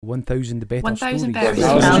1,000 better 1,000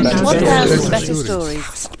 stories. better stories.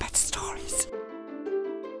 1,000 better stories.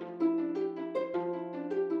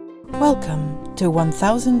 Welcome to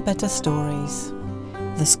 1000 Better Stories,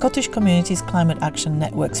 the Scottish Communities Climate Action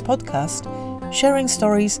Network's podcast, sharing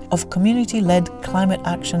stories of community-led climate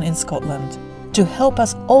action in Scotland to help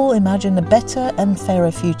us all imagine a better and fairer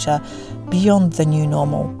future beyond the new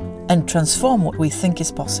normal and transform what we think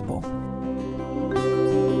is possible.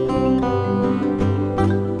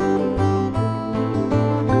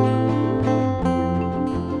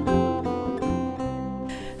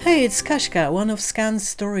 Hey, it's Kashka, one of Scan's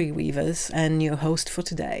story weavers and your host for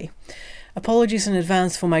today. Apologies in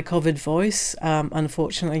advance for my COVID voice.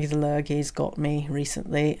 Unfortunately, the lurgy's got me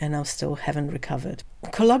recently and I still haven't recovered.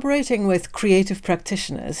 Collaborating with creative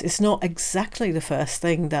practitioners is not exactly the first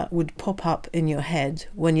thing that would pop up in your head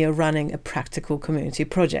when you're running a practical community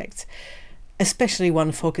project, especially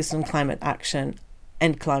one focused on climate action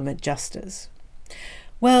and climate justice.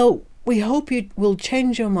 Well, we hope you will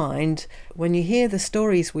change your mind when you hear the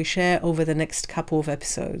stories we share over the next couple of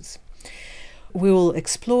episodes. We will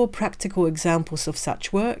explore practical examples of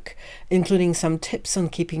such work, including some tips on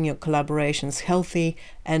keeping your collaborations healthy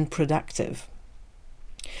and productive.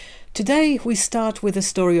 Today, we start with the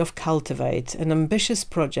story of Cultivate, an ambitious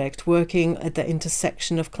project working at the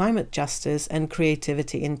intersection of climate justice and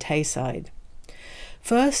creativity in Tayside.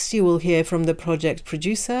 First, you will hear from the project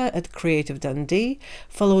producer at Creative Dundee,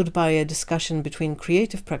 followed by a discussion between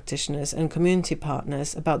creative practitioners and community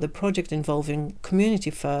partners about the project involving Community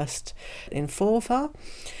First in Forfar.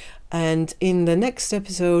 And in the next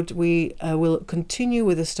episode, we will continue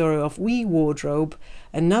with the story of We Wardrobe,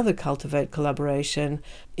 another Cultivate collaboration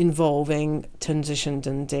involving Transition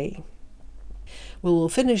Dundee. We will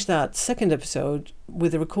finish that second episode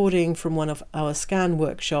with a recording from one of our Scan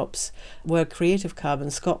workshops where Creative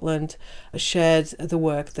Carbon Scotland shared the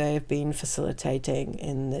work they've been facilitating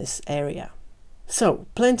in this area. So,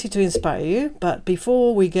 plenty to inspire you, but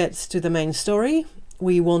before we get to the main story,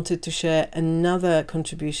 we wanted to share another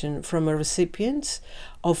contribution from a recipient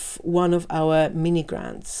of one of our mini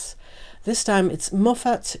grants. This time it's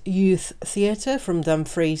Moffat Youth Theatre from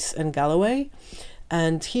Dumfries and Galloway.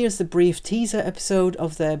 And here's the brief teaser episode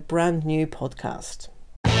of their brand new podcast.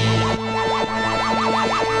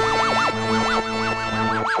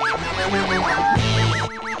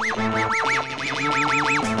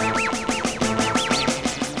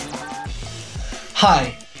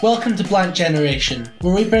 Hi, welcome to Blank Generation,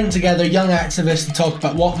 where we bring together young activists to talk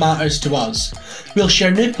about what matters to us. We'll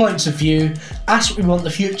share new points of view, ask what we want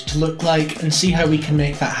the future to look like, and see how we can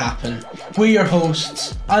make that happen. We're your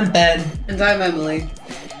hosts. I'm Ben. And I'm Emily.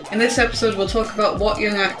 In this episode, we'll talk about what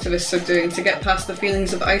young activists are doing to get past the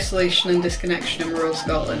feelings of isolation and disconnection in rural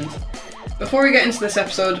Scotland. Before we get into this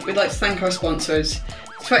episode, we'd like to thank our sponsors,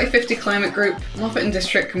 the 2050 Climate Group, Moffat and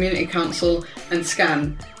District Community Council, and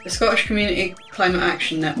SCAN, the Scottish Community Climate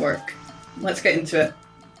Action Network. Let's get into it.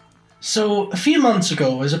 So, a few months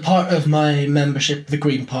ago, as a part of my membership of the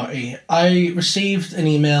Green Party, I received an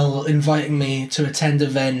email inviting me to attend an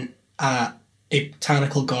event at a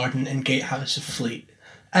botanical garden in Gatehouse of Fleet.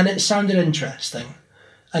 And it sounded interesting,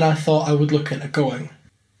 and I thought I would look into going.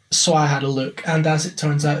 So I had a look, and as it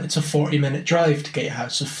turns out, it's a 40-minute drive to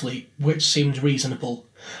Gatehouse of Fleet, which seemed reasonable.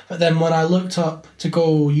 But then when I looked up to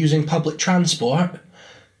go using public transport,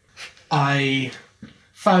 I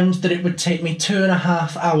found that it would take me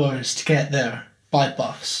 2.5 hours to get there by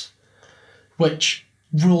bus, which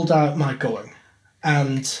ruled out my going.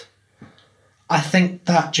 And I think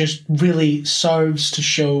that just really serves to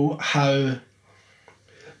show how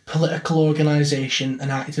political organisation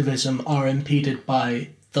and activism are impeded by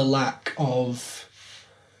the lack of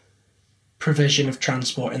provision of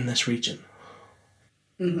transport in this region.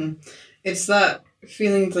 Mm-hmm. It's that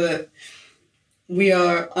feeling that we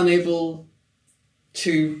are unable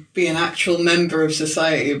to be an actual member of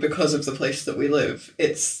society because of the place that we live.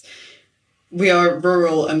 We are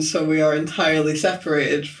rural, and so we are entirely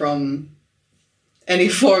separated from any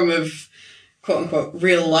form of quote-unquote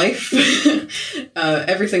real life.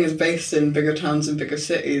 Everything is based in bigger towns and bigger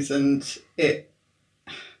cities, and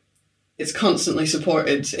it's constantly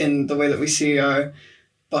supported in the way that we see our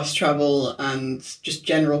bus travel and just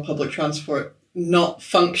general public transport not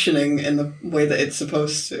functioning in the way that it's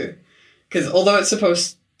supposed to. Because although it is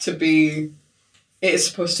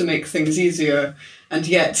supposed to make things easier, and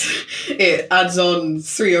yet it adds on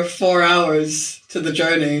 3 or 4 hours to the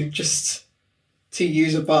journey just to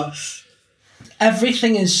use a bus.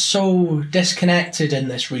 Everything is so disconnected in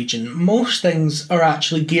this region. Most things are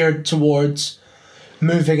actually geared towards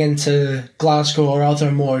moving into Glasgow or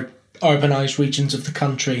other more urbanised regions of the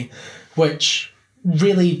country, which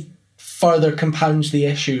really further compounds the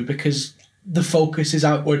issue because the focus is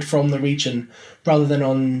outward from the region rather than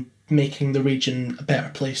on making the region a better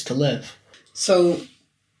place to live. So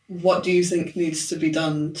what do you think needs to be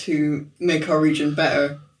done to make our region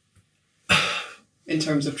better in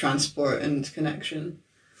terms of transport and connection?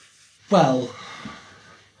 Well,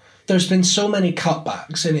 there's been so many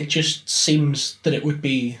cutbacks and it just seems that it would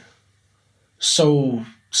be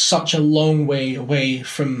such a long way away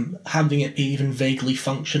from having it be even vaguely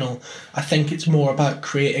functional. I think it's more about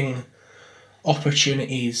creating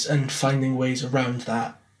opportunities and finding ways around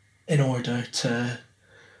that in order to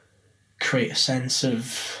create a sense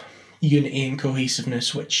of unity and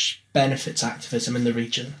cohesiveness which benefits activism in the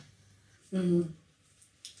region. Mm-hmm.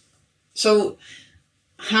 So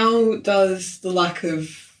how does the lack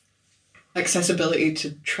of accessibility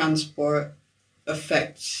to transport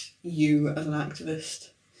affect you as an activist?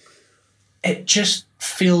 It just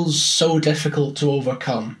feels so difficult to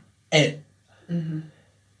overcome.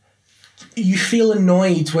 You feel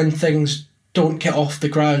annoyed when things don't get off the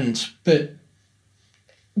ground, but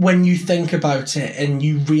when you think about it and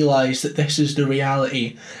you realise that this is the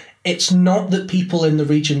reality, it's not that people in the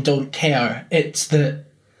region don't care, it's that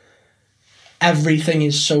everything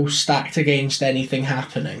is so stacked against anything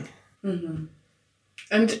happening. Mm-hmm.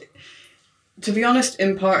 And to be honest,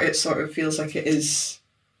 in part it sort of feels like it is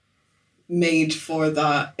made for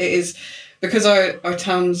that. It is because our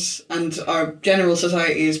towns and our general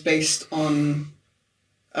society is based on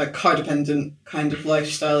a car-dependent kind of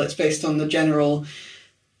lifestyle. It's based on the general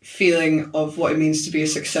feeling of what it means to be a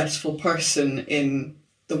successful person in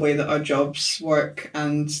the way that our jobs work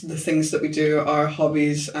and the things that we do, our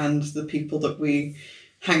hobbies and the people that we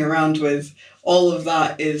hang around with. All of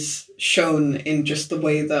that is shown in just the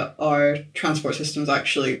way that our transport systems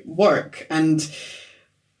actually work. And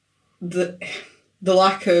the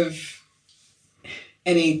lack of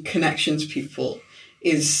any connection to people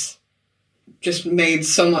is just made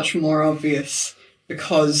so much more obvious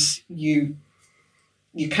because you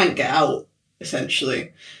can't get out,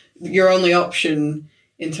 essentially. Your only option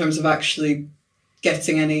in terms of actually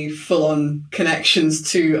getting any full-on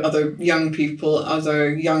connections to other young people,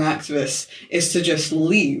 other young activists, is to just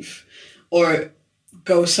leave or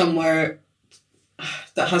go somewhere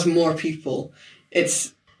that has more people.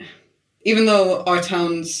 It's, even though our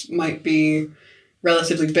towns might be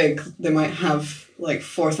relatively big, they might have like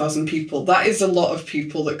 4,000 people. That is a lot of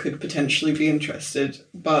people that could potentially be interested,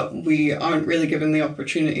 but we aren't really given the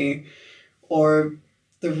opportunity or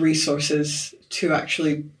the resources to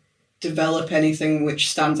actually develop anything which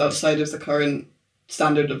stands outside of the current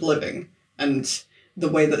standard of living and the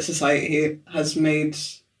way that society has made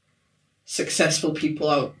successful people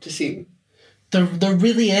out to seem. There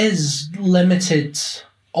really is limited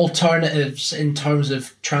alternatives in terms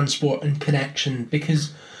of transport and connection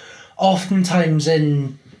because oftentimes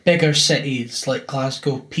in bigger cities like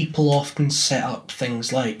Glasgow, people often set up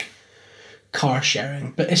things like car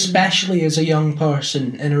sharing, but especially as a young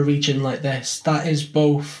person in a region like this, that is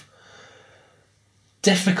both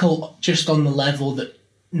difficult just on the level that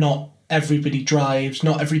not everybody drives,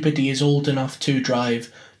 not everybody is old enough to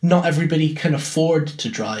drive, not everybody can afford to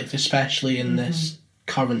drive, especially in this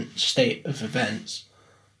current state of events.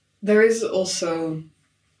 There is also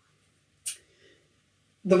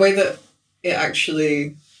the way that it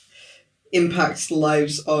actually impacts the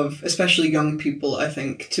lives of especially young people, I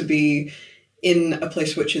think, to be in a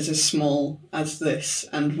place which is as small as this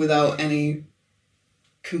and without any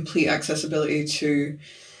complete accessibility to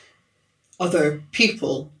other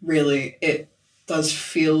people, really, it does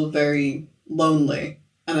feel very lonely.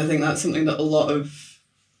 And I think that's something that a lot of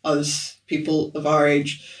us, people of our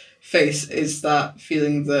age, face, is that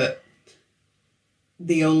feeling that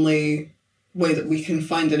the only way that we can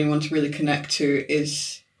find anyone to really connect to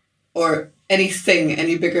is, or anything,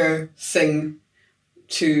 any bigger thing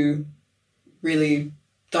to really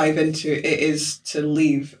dive into, it is to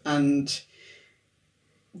leave and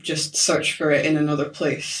just search for it in another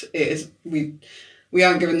place. It is, we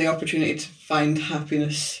aren't given the opportunity to find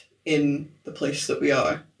happiness in the place that we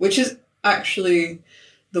are, which is actually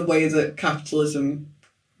the way that capitalism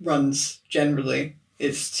runs generally,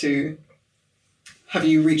 is to have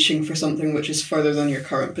you reaching for something which is further than your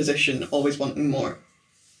current position, always wanting more.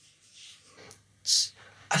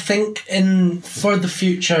 I think for the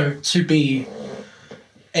future to be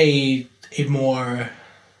a more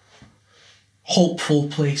hopeful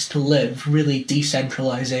place to live, really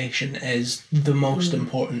decentralisation is the most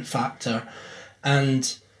important factor.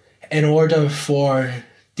 And in order for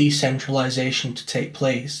decentralisation to take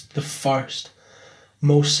place, the first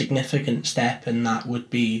most significant step in that would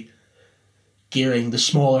be gearing the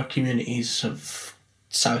smaller communities of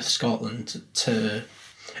South Scotland to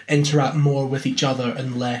interact more with each other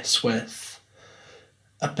and less with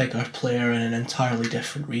a bigger player in an entirely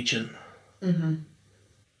different region. Mm-hmm.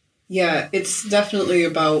 Yeah, it's definitely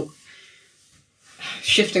about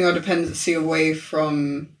shifting our dependency away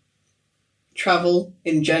from travel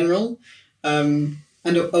in general, and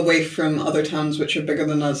away from other towns which are bigger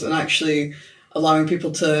than us, and actually allowing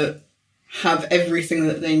people to have everything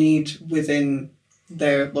that they need within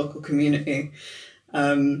their local community.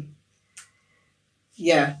 And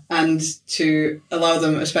to allow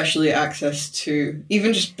them especially access to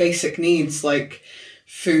even just basic needs like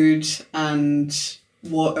food and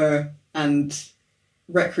water and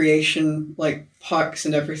recreation, like parks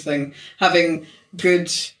and everything. Having a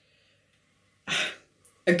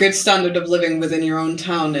good standard of living within your own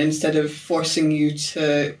town instead of forcing you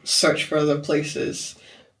to search for other places.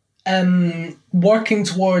 Working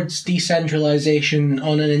towards decentralisation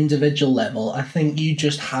on an individual level, I think you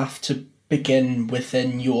just have to begin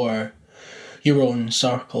within your own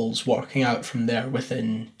circles, working out from there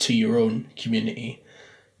to your own community.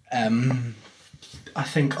 I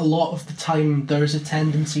think a lot of the time there's a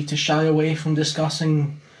tendency to shy away from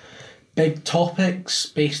discussing big topics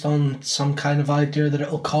based on some kind of idea that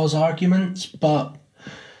it'll cause arguments, but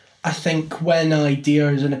I think when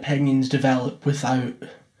ideas and opinions develop without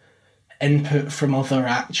input from other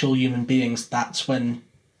actual human beings, that's when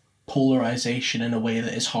polarisation in a way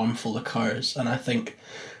that is harmful occurs. And I think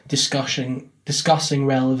discussing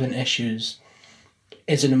relevant issues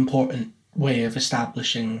is an important way of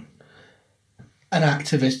establishing an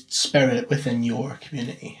activist spirit within your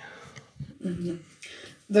community. Mm-hmm.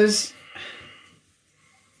 There's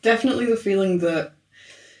definitely the feeling that,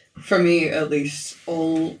 for me at least,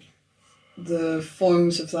 all the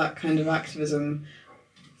forms of that kind of activism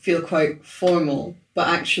feel quite formal, but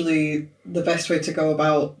actually the best way to go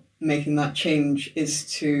about making that change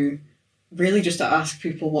is to really just to ask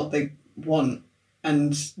people what they want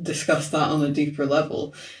and discuss that on a deeper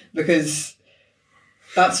level, because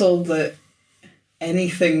that's all that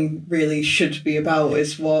anything really should be about,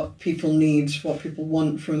 is what people need, what people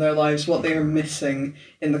want from their lives, what they are missing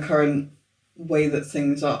in the current way that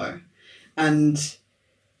things are. And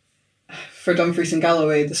for Dumfries and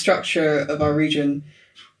Galloway, the structure of our region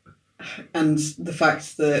and the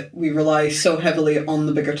fact that we rely so heavily on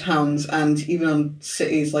the bigger towns and even on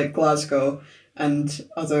cities like Glasgow and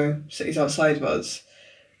other cities outside of us,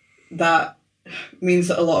 that means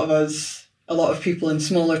that a lot of people in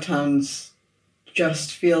smaller towns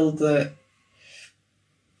just feel that,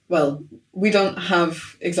 well, we don't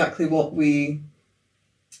have exactly what we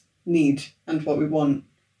need and what we want,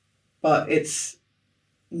 but it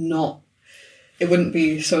wouldn't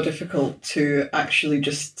be so difficult to actually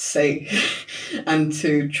just say and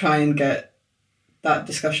to try and get that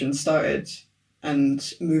discussion started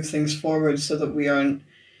and move things forward so that we aren't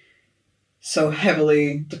so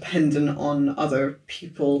heavily dependent on other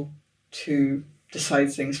people to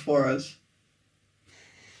decide things for us.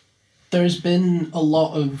 There's been a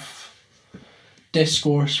lot of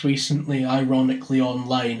discourse recently, ironically,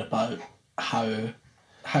 online about how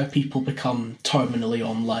people become terminally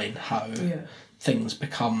online, how things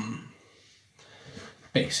become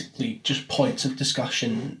basically just points of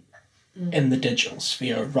discussion in the digital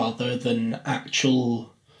sphere rather than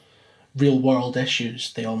actual real-world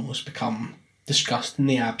issues. They almost become discussed in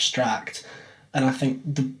the abstract. And I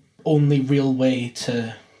think the only real way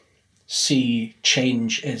to see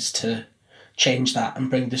change is to change that and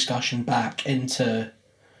bring discussion back into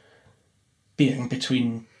being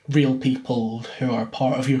between real people who are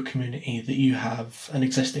part of your community that you have an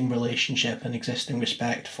existing relationship and existing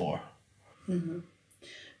respect for. Mm-hmm.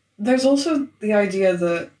 There's also the idea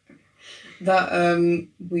that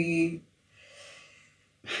we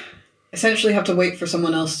essentially have to wait for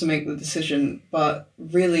someone else to make the decision, but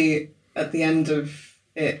really at the end of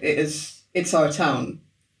it's our town.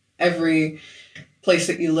 Every place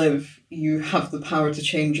that you live, you have the power to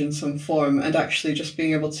change in some form, and actually just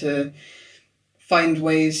being able to find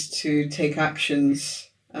ways to take actions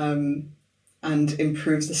and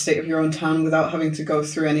improve the state of your own town without having to go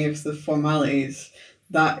through any of the formalities,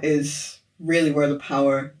 that is really where the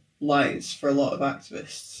power lies for a lot of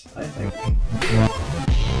activists, I think.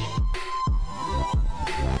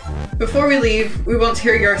 Before we leave, we want to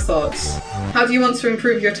hear your thoughts. How do you want to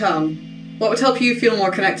improve your town? What would help you feel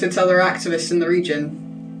more connected to other activists in the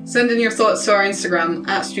region? Send in your thoughts to our Instagram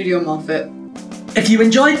 @StudioMoffat. If you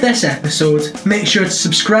enjoyed this episode, make sure to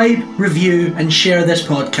subscribe, review, and share this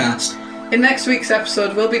podcast. In next week's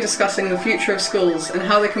episode, we'll be discussing the future of schools and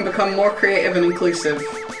how they can become more creative and inclusive.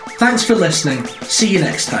 Thanks for listening. See you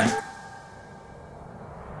next time.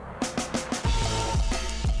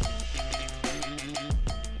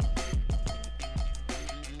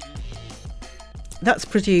 That's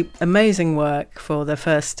pretty amazing work for the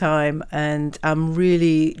first time, and I'm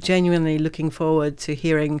really genuinely looking forward to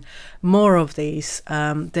hearing more of these.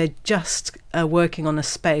 They're just working on a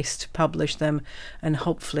space to publish them, and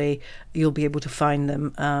hopefully you'll be able to find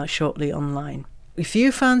them shortly online. If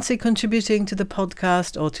you fancy contributing to the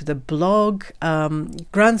podcast or to the blog,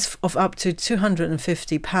 grants of up to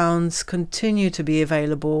 £250 continue to be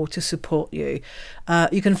available to support you.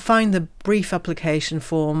 You can find the brief application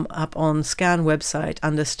form up on SCAN website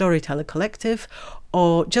under Storyteller Collective,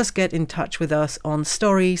 or just get in touch with us on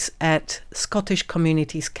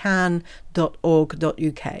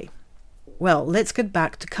stories@scottishcommunitiescan.org.uk. Well, let's get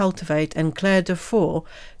back to Cultivate and Claire Dufour,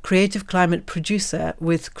 creative climate producer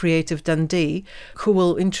with Creative Dundee, who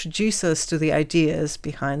will introduce us to the ideas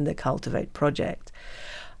behind the Cultivate project.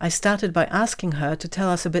 I started by asking her to tell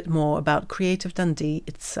us a bit more about Creative Dundee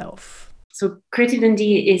itself. So Creative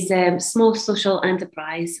Dundee is a small social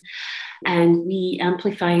enterprise, and we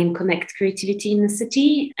amplify and connect creativity in the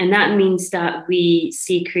city. And that means that we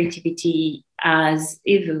see creativity as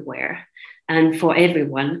everywhere and for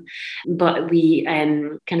everyone, but we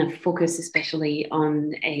kind of focus especially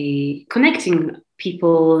on connecting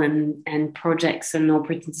people and projects and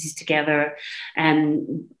opportunities together,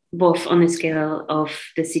 both on the scale of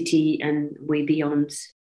the city and way beyond.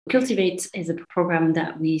 Cultivate is a program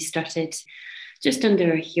that we started just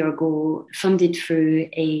under a year ago, funded through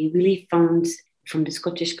a relief fund from the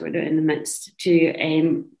Scottish Government in the midst to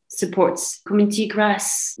support community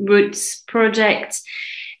grassroots projects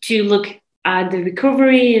to look at the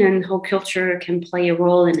recovery and how culture can play a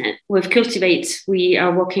role in it. With Cultivate, we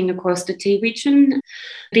are working across the Tay region.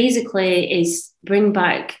 Basically, is bring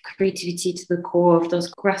back creativity to the core of those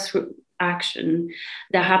grassroots action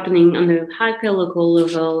that are happening on the hyper-local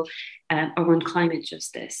level around climate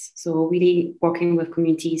justice. So really working with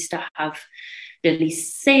communities that have the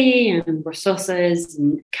least say and resources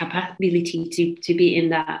and capability to be in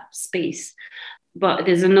that space. But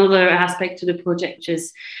there's another aspect to the project, which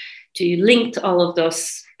is to link all of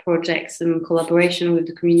those projects in collaboration with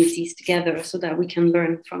the communities together so that we can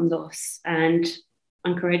learn from those and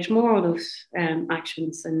encourage more of those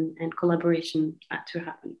actions and collaboration to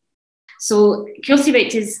happen. So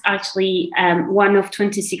Cultivate is actually one of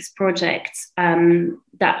 26 projects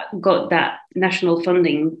that got that national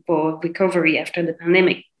funding for recovery after the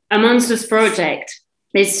pandemic. Amongst this project,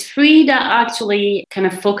 there's 3 that are actually kind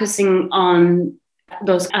of focusing on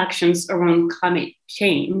those actions around climate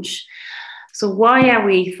change. So why are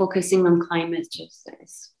we focusing on climate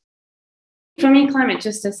justice? For me, climate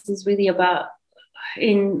justice is really about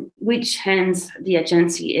in which hands the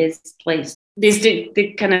agency is placed. There's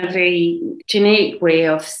the kind of very generic way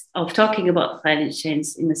of talking about climate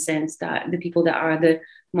change, in the sense that the people that are the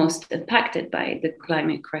most impacted by the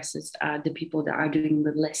climate crisis are the people that are doing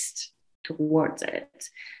the least towards it.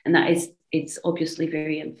 And it's obviously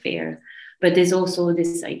very unfair. But there's also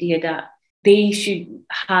this idea that they should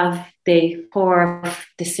have the power of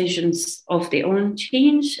decisions of their own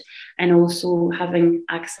change, and also having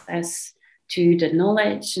access to the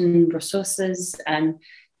knowledge and resources and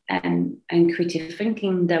creative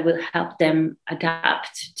thinking that will help them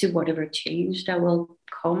adapt to whatever change that will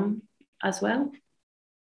come as well.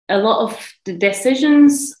 A lot of the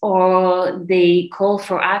decisions or the call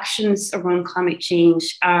for actions around climate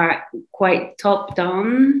change are quite top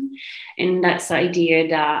down, and that's the idea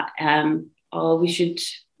that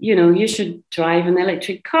you should drive an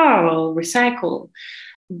electric car or recycle.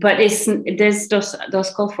 But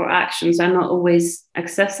those call for actions are not always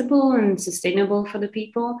accessible and sustainable for the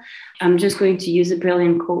people. I'm just going to use a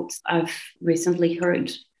brilliant quote I've recently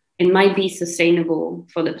heard. It might be sustainable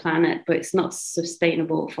for the planet, but it's not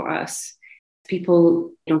sustainable for us.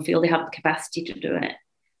 People don't feel they have the capacity to do it.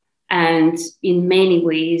 And in many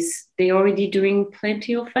ways, they're already doing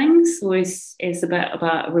plenty of things. So it's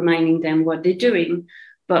about reminding them what they're doing,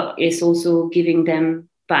 but it's also giving them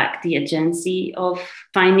back the agency of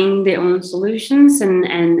finding their own solutions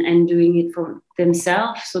and doing it for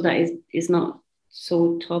themselves, so that it's not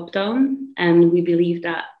so top down. And we believe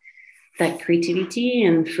that creativity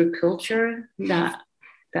and through culture,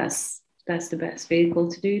 that's the best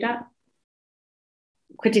vehicle to do that.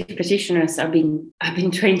 Creative practitioners have been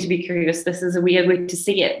trained to be curious. This is a weird way to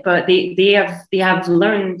see it, but they have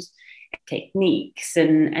learned techniques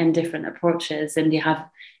and different approaches, and they have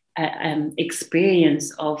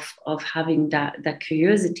experience of having that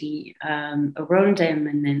curiosity around them.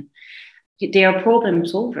 And then they are problem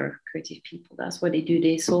solver, creative people. That's what they do.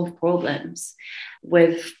 They solve problems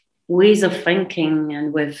with ways of thinking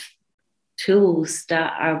and with tools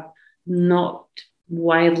that are not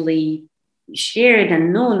widely shared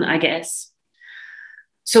and known, I guess.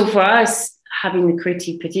 So for us, having the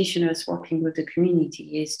creative practitioners working with the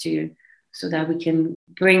community is so that we can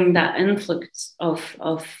bring that influx of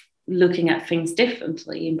looking at things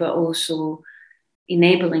differently, but also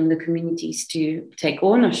enabling the communities to take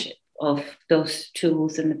ownership of those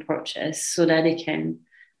tools and the process so that they can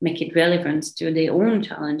make it relevant to their own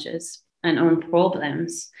challenges and own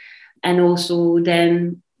problems. And also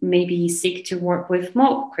then maybe seek to work with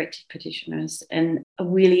more creative practitioners and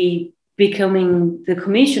really becoming the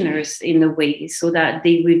commissioners in a way so that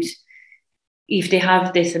they would, if they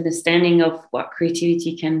have this understanding of what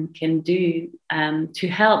creativity can do to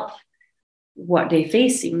help what they're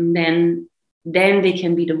facing, then they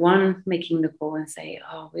can be the one making the call and say,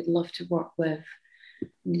 oh, we'd love to work with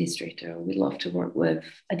an illustrator, we'd love to work with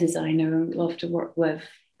a designer, we'd love to work with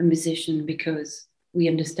a musician because we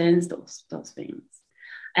understand those things.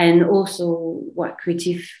 And also what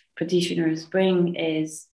creative practitioners bring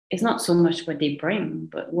is not so much what they bring,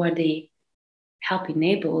 but what they help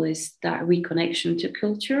enable is that reconnection to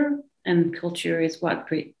culture. And culture is what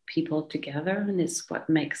brings people together and it's what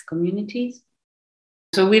makes communities.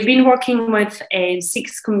 So we've been working with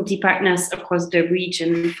 6 community partners across the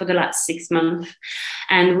region for the last 6 months.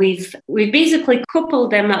 And we've basically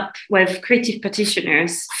coupled them up with creative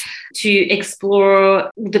practitioners to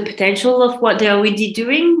explore the potential of what they're already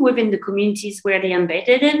doing within the communities where they're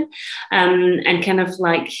embedded in, and kind of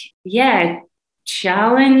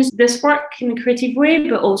challenge this work in a creative way,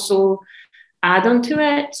 but also add on to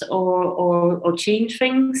it or change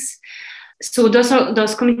things. So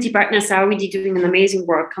those community partners are already doing an amazing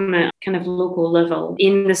work on a kind of local level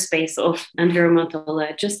in the space of environmental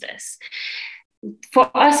justice. For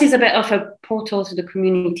us, it's a bit of a portal to the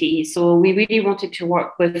community. So we really wanted to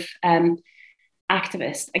work with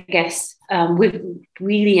activists, I guess, with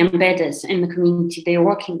really embedded in the community they're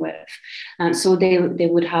working with. So they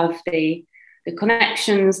would have the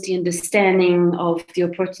connections, the understanding of the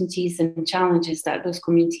opportunities and challenges that those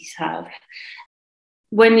communities have.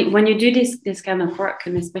 When you do this kind of work,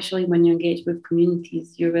 and especially when you engage with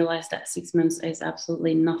communities, you realize that 6 months is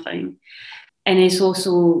absolutely nothing. And it's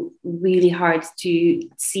also really hard to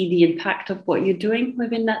see the impact of what you're doing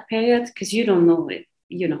within that period because you don't know it.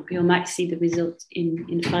 You might see the results in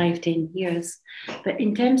 5-10 years. But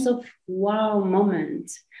in terms of wow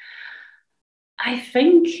moment, I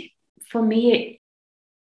think for me,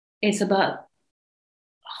 it's about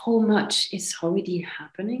how much is already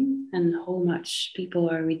happening and how much people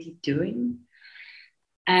are already doing.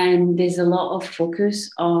 And there's a lot of focus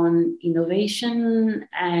on innovation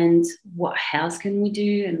and what else can we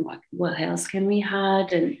do and what else can we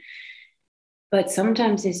add. But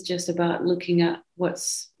sometimes it's just about looking at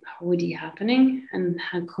what's already happening and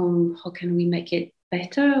how can we make it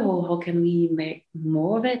better, or how can we make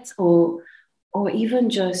more of it, or even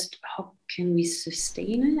just how can we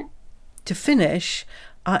sustain it. To finish,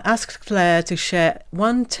 I asked Claire to share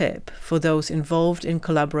one tip for those involved in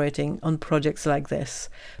collaborating on projects like this,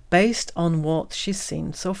 based on what she's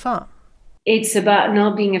seen so far. It's about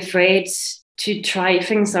not being afraid to try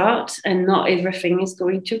things out, and not everything is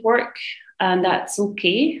going to work. And that's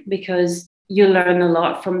okay, because you learn a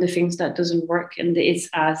lot from the things that doesn't work, and it's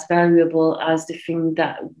as valuable as the thing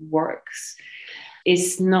that works.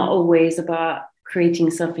 It's not always about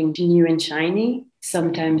creating something new and shiny.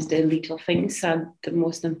 Sometimes the little things are the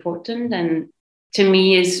most important. And to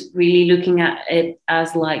me, is really looking at it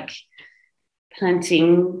as like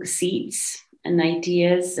planting seeds and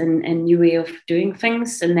ideas and new way of doing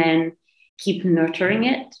things, and then keep nurturing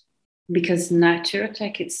it, because nature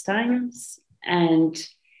takes its times,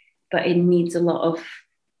 but it needs a lot of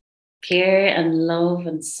care and love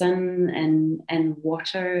and sun and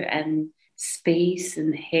water and space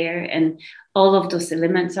and air, and all of those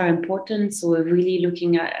elements are important. So we're really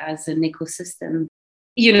looking at it as an ecosystem.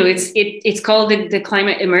 It's called the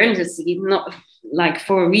climate emergency, not like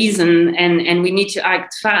for a reason, and we need to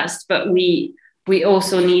act fast, but we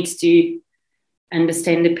also need to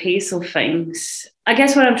understand the pace of things. I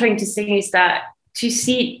guess what I'm trying to say is that to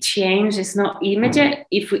see change is not immediate.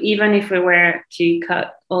 Even if we were to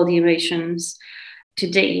cut all the emissions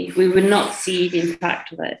today, we would not see the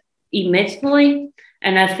impact of it immediately.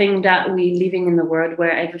 And I think that we're living in a world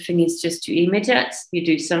where everything is just too immediate. You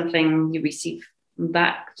do something, you receive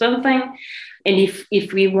back something. And if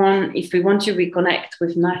we want to reconnect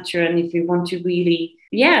with nature, and if we want to really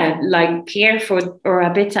care for our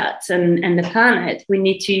habitat and the planet, we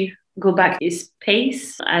need to go back to this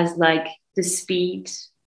pace as like the speed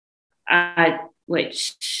at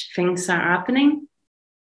which things are happening.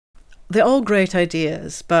 They're all great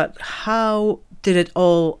ideas, but how did it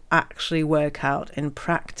all actually work out in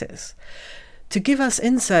practice? To give us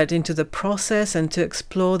insight into the process and to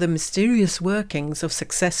explore the mysterious workings of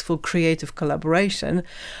successful creative collaboration,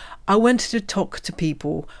 I went to talk to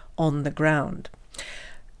people on the ground.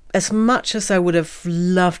 As much as I would have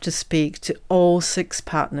loved to speak to all 6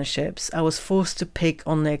 partnerships, I was forced to pick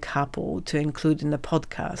only a couple to include in the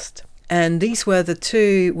podcast. And these were the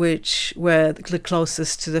 2 which were the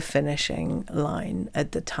closest to the finishing line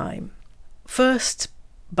at the time. First,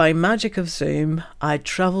 by magic of Zoom, I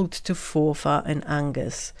travelled to Forfar in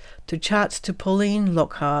Angus to chat to Pauline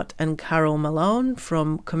Lockhart and Carol Malone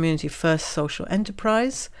from Community First Social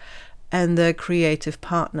Enterprise and their creative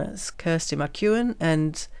partners, Kirsty McEwen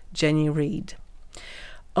and Jenny Reid.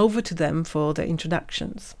 Over to them for the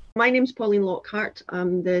introductions. My name's Pauline Lockhart.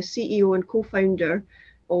 I'm the CEO and co-founder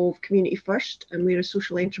of Community First, and we're a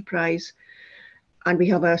social enterprise, and we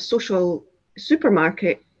have a social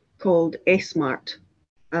supermarket called S-Mart.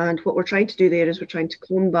 And what we're trying to do there is we're trying to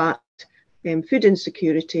combat food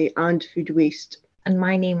insecurity and food waste. And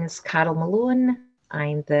my name is Carol Malone.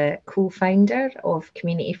 I'm the co-founder of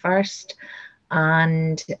Community First.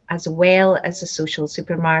 And as well as a social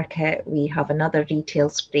supermarket, we have another retail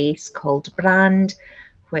space called Brand,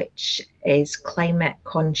 which is climate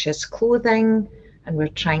conscious clothing. And we're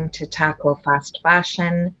trying to tackle fast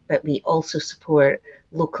fashion, but we also support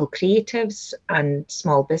local creatives and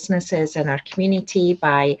small businesses in our community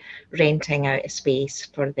by renting out a space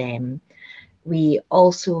for them. We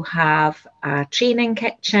also have a training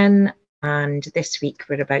kitchen, and this week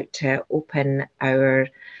we're about to open our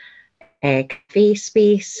cafe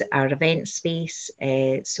space, our event space,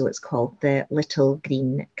 so it's called the Little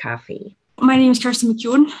Green Cafe. My name is Kirsty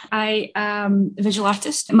McEwen. I am a visual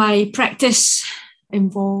artist. My practice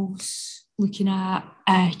involves looking at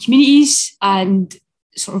communities and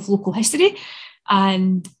sort of local history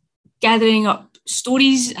and gathering up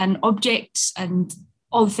stories and objects and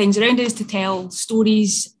all the things around us to tell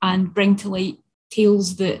stories and bring to light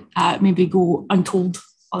tales that maybe go untold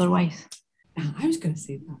otherwise. I was going to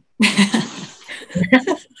say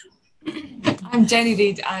that. I'm Jenny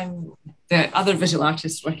Reid. I'm the other visual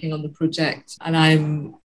artist working on the project, and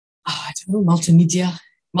I'm, multimedia,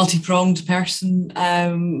 multi-pronged person,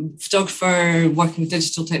 photographer working with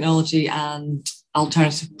digital technology and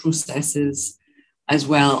alternative processes, as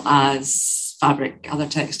well as fabric, other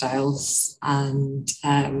textiles, and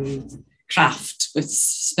craft with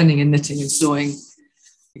spinning and knitting and sewing.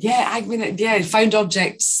 Found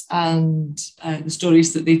objects and the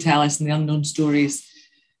stories that they tell us and the unknown stories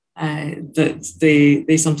that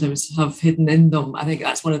they sometimes have hidden in them. I think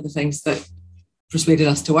that's one of the things that persuaded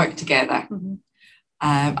us to work together. Mm-hmm.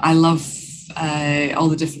 I love all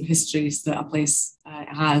the different histories that a place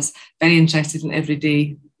has, very interested in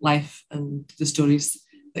everyday life and the stories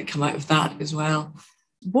that come out of that as well.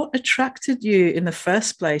 What attracted you in the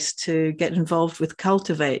first place to get involved with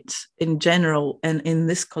Cultivate in general and in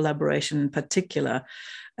this collaboration in particular?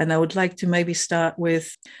 And I would like to maybe start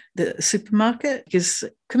with the supermarket, because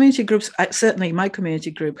community groups, certainly my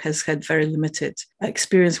community group has had very limited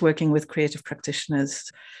experience working with creative practitioners.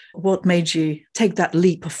 What made you take that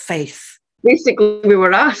leap of faith? Basically, we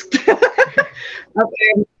were asked.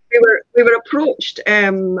 We were approached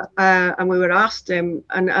and we were asked, and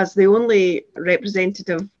as the only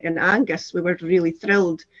representative in Angus, we were really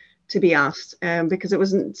thrilled to be asked because it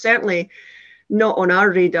wasn't certainly not on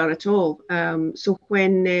our radar at all. So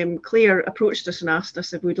when Claire approached us and asked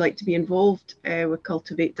us if we'd like to be involved with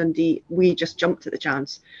Cultivate Dundee, we just jumped at the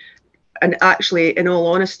chance. And actually, in all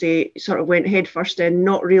honesty, sort of went head first in,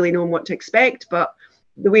 not really knowing what to expect. But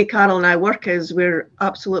the way Carol and I work is we're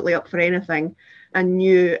absolutely up for anything, and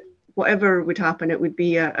knew whatever would happen, it would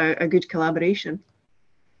be a good collaboration.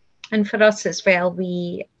 And for us as well,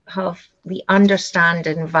 we understand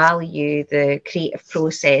and value the creative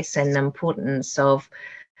process and the importance of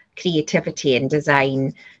creativity and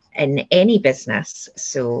design in any business.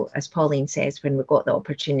 So as Pauline says, when we got the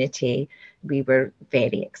opportunity, we were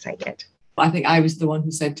very excited. I think I was the one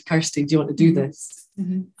who said to Kirsty, do you want to do this?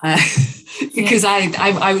 Mm-hmm. Because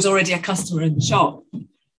I was already a customer in the shop.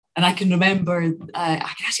 And I can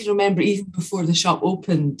actually remember even before the shop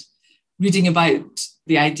opened, reading about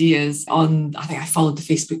the ideas on, I think I followed the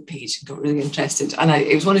Facebook page and got really interested. And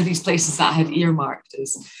it was one of these places that I had earmarked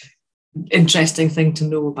as interesting thing to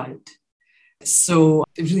know about. So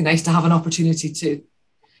it was really nice to have an opportunity to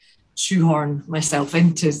shoehorn myself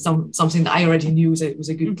into something that I already knew was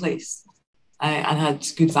a good place and had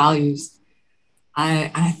good values.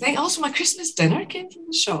 And I think also my Christmas dinner came from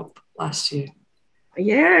the shop last year.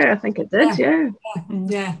 Yeah, I think it did.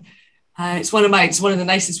 Yeah. It's one of the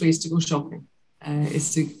nicest ways to go shopping.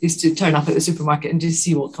 Is to turn up at the supermarket and just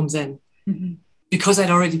see what comes in. Mm-hmm. because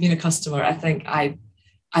I'd already been a customer, I think I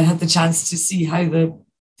had the chance to see how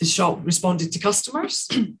the shop responded to customers.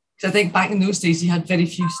 Because I think back in those days, you had very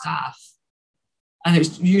few staff. And it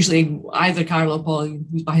was usually either Carol or Paul who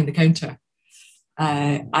was behind the counter.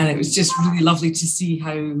 And it was just really lovely to see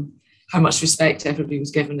how much respect everybody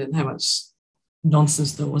was given and how much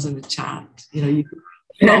nonsense there was in the chat. There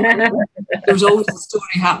was always a story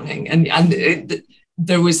happening.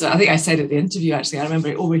 There was, I think I said at the interview, actually, I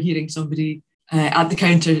remember overhearing somebody at the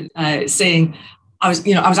counter saying, I was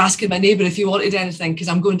asking my neighbour if he wanted anything because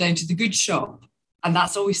I'm going down to the goods shop. And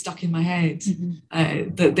that's always stuck in my head,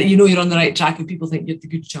 that you're on the right track and people think you're at the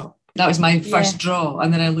good shop. That was my first draw,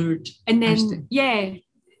 and then I lured. And then,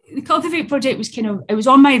 the Cultivate project was it was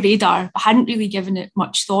on my radar. I hadn't really given it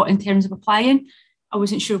much thought in terms of applying. I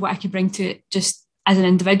wasn't sure what I could bring to it just as an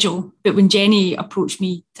individual. But when Jenny approached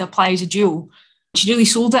me to apply as a duo, she really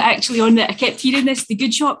sold it actually on that. I kept hearing this, the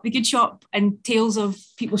good shop, and tales of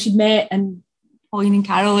people she'd met and Pauline and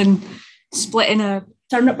Carol and splitting a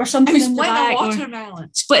turnip or something in the back,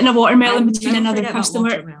 splitting a watermelon between another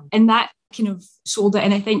customer, and that kind of sold it.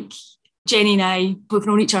 And I think Jenny and I, we've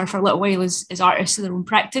known each other for a little while as artists of their own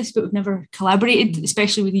practice, but we've never collaborated,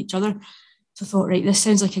 especially with each other. So I thought, right, this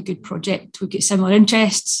sounds like a good project. We've got similar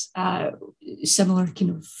interests, similar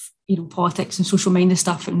kind of politics and social minded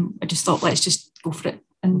stuff, and I just thought, let's just go for it.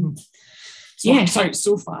 And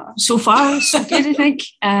so far so good, I think.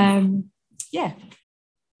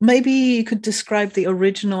 Maybe you could describe the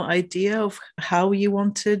original idea of how you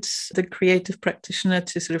wanted the creative practitioner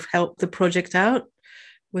to sort of help the project out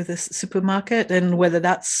with a supermarket, and whether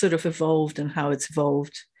that's sort of evolved and how it's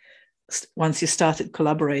evolved once you started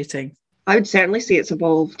collaborating. I would certainly say it's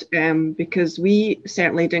evolved because we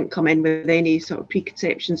certainly didn't come in with any sort of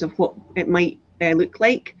preconceptions of what it might look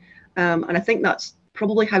like. And I think that's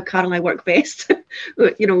probably how Carol and I work best.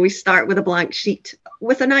 We start with a blank sheet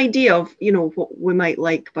with an idea of, what we might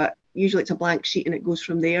like, but usually it's a blank sheet and it goes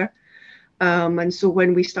from there. And so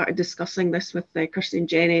when we started discussing this with Kirsty and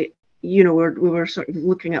Jenny, we were sort of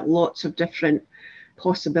looking at lots of different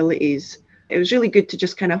possibilities. It was really good to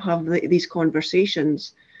just kind of have these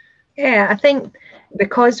conversations. Yeah, I think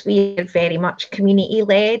because we are very much community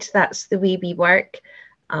led, that's the way we work.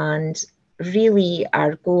 And really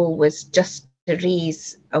our goal was just to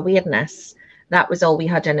raise awareness. That was all we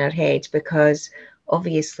had in our head, because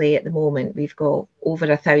obviously at the moment we've got over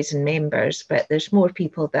 1,000 members, but there's more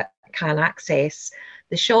people that can access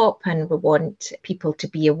the shop, and we want people to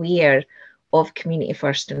be aware of Community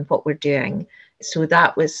First and what we're doing. So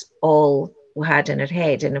that was all we had in our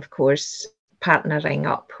head. And of course, partnering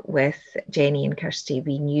up with Jenny and Kirsty,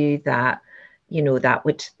 we knew that, that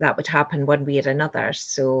would happen one way or another.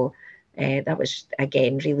 So that was,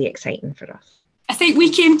 again, really exciting for us. I think we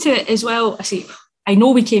came to it as well. I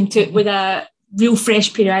know we came to it with a real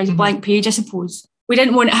fresh pair of eyes, a blank page, I suppose. We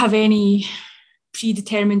didn't want to have any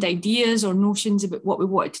predetermined ideas or notions about what we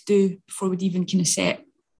wanted to do before we'd even kind of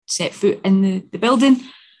set foot in the building.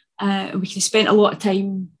 We kind of spent a lot of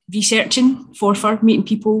time researching Forfar, meeting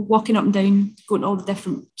people, walking up and down, going to all the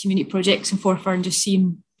different community projects in Forfar and just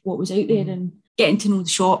seeing what was out there and getting to know the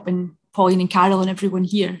shop and Pauline and Carol and everyone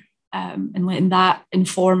here, and letting that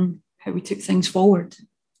inform how we took things forward.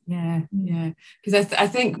 Yeah. Because I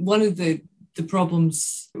think one of the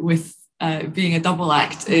problems with being a double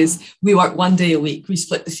act is we work 1 day a week. We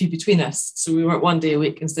split the fee between us. So we work 1 day a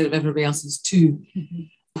week instead of everybody else's 2.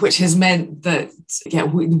 Which has meant that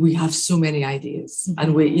we have so many ideas,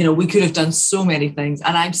 and we could have done so many things.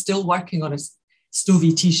 And I'm still working on a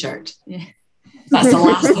Stovey t-shirt. Yeah, that's the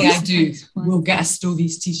last thing I do. We'll get a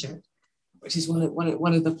Stovey's t-shirt, which is one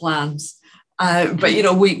of the plans. But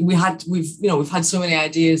we've had so many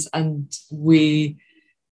ideas, and we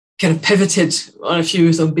kind of pivoted on a few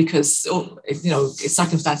of them because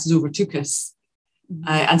circumstances overtook us.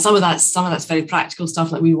 And some of that's very practical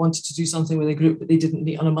stuff, like we wanted to do something with a group but they didn't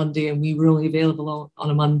meet on a Monday and we were only available on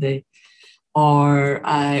a Monday, or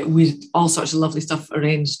we had all sorts of lovely stuff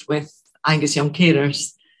arranged with Angus Young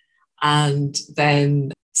Carers, and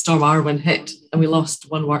then Storm Arwen hit and we lost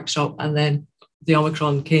one workshop, and then the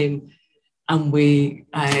Omicron came and we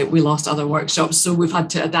lost other workshops, so we've had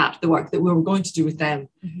to adapt the work that we were going to do with them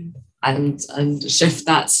and shift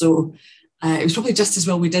that. So it was probably just as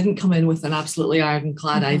well we didn't come in with an absolutely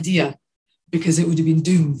ironclad idea, because it would have been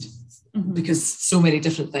doomed, because so many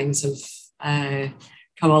different things have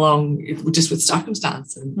come along just with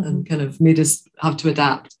circumstance and kind of made us have to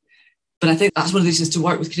adapt. But I think that's one of the reasons to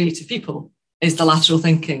work with creative people, is the lateral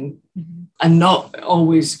thinking and not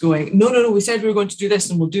always going, no, we said we were going to do this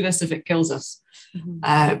and we'll do this if it kills us.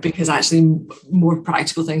 Because actually more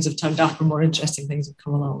practical things have turned up and more interesting things have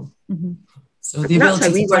come along. So the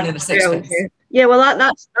ability to turn in a sixpence. Yeah, well,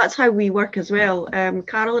 that's how we work as well.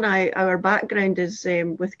 Carol and I, our background is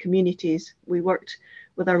with communities. We worked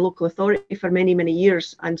with our local authority for many, many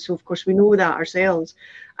years. And so, of course, we know that ourselves.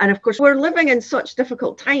 And of course, we're living in such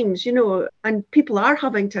difficult times, you know, and people are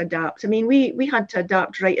having to adapt. I mean, we had to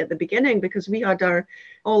adapt right at the beginning because we had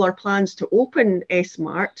all our plans to open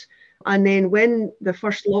S-Mart. And then when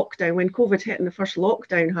COVID hit and the first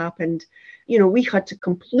lockdown happened, you know, we had to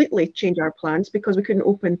completely change our plans because we couldn't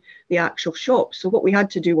open the actual shop. So what we had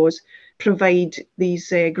to do was provide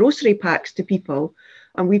these grocery packs to people.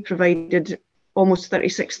 And we provided almost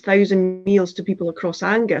 36,000 meals to people across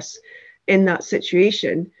Angus in that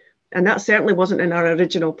situation. And that certainly wasn't in our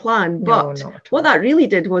original plan. But what that really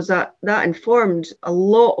did was that informed a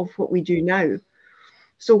lot of what we do now.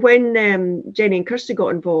 So when Jenny and Kirsty got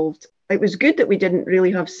involved, it was good that we didn't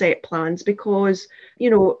really have set plans because, you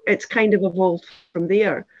know, it's kind of evolved from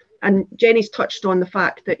there. And Jenny's touched on the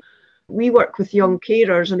fact that we work with young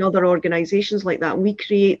carers and other organisations like that, and we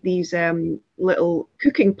create these little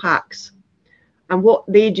cooking packs. And what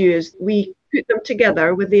they do is we put them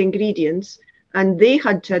together with the ingredients, and they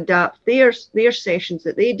had to adapt their sessions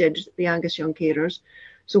that they did, the Angus Young Carers.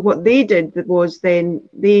 So what they did was then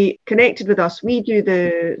they connected with us. We do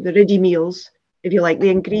the ready meals, if you like, the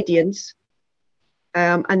ingredients,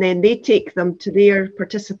 and then they take them to their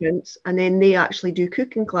participants, and then they actually do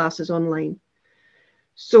cooking classes online.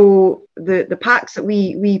 So the packs that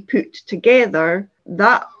we put together,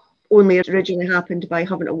 that only originally happened by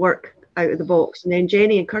having to work out of the box. And then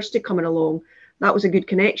Jenny and Kirsty coming along, that was a good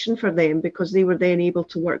connection for them because they were then able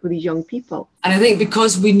to work with these young people. And I think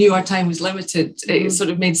because we knew our time was limited, it sort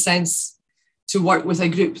of made sense to work with a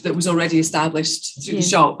group that was already established through the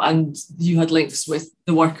shop, and you had links with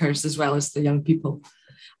the workers as well as the young people.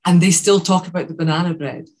 And they still talk about the banana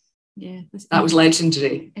bread. Yeah, that was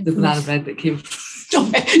legendary. Infamous. The banana bread that came.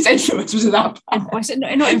 It's infamous, was it that? Was it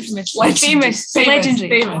not infamous? Famous,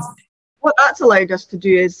 legendary. Famous. What that's allowed us to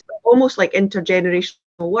do is almost like intergenerational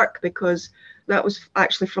work, because that was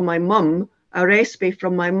actually from my mum, a recipe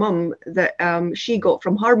from my mum that she got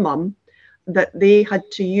from her mum that they had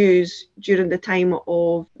to use during the time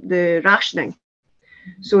of the rationing.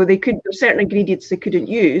 So there were certain ingredients they couldn't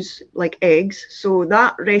use, like eggs. So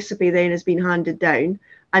that recipe then has been handed down.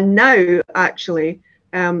 And now, actually,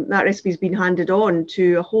 that recipe has been handed on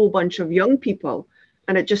to a whole bunch of young people.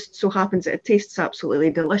 And it just so happens that it tastes absolutely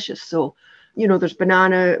delicious. So, you know, there's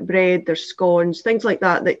banana bread, there's scones, things like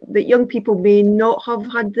that young people may not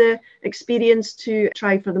have had the experience to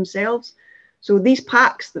try for themselves. So these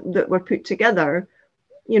packs that were put together,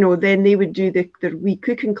 you know, then they would do their wee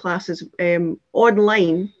cooking classes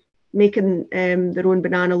online, making their own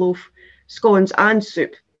banana loaf, scones and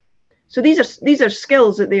soup. So these are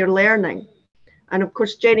skills that they are learning. And of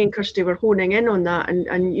course, Jenny and Kirsty were honing in on that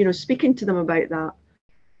and you know, speaking to them about that.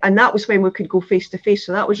 And that was when we could go face to face.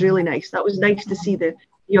 So that was really nice. That was nice to see the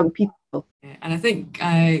young people. And I think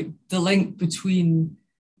the link between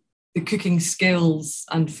the cooking skills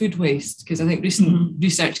and food waste, because I think recent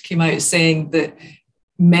research came out saying that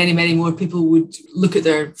many, many more people would look at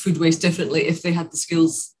their food waste differently if they had the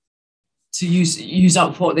skills to use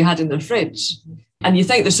up what they had in their fridge. And you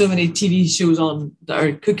think there's so many TV shows on that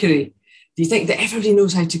are cookery. You think that everybody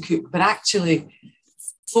knows how to cook, but actually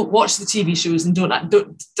folk watch the TV shows and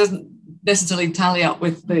doesn't necessarily tally up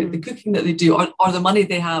with the cooking that they do or the money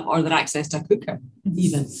they have or their access to a cooker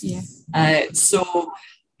even. So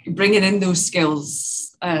bringing in those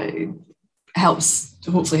skills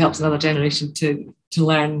hopefully helps another generation to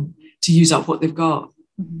learn to use up what they've got.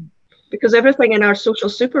 Because everything in our social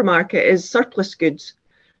supermarket is surplus goods.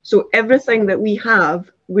 So everything that we have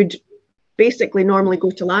would basically normally go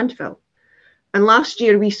to landfill. And last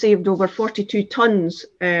year we saved over 42 tonnes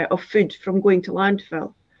of food from going to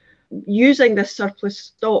landfill. Using this surplus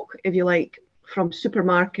stock, if you like, from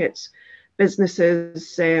supermarkets,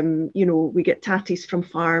 businesses, you know, we get tatties from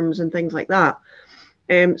farms and things like that.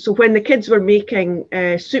 So when the kids were making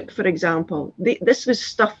soup, for example, this was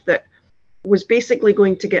stuff that was basically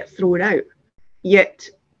going to get thrown out, yet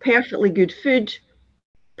perfectly good food,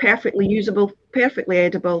 perfectly usable, perfectly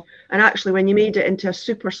edible, and actually when you made it into a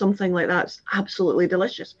soup or something like that, it's absolutely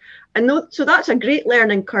delicious. And so that's a great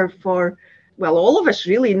learning curve for, well, all of us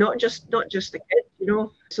really, not just the kids, you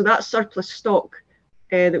know. So that surplus stock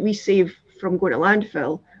that we save from going to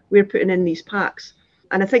landfill, we're putting in these packs.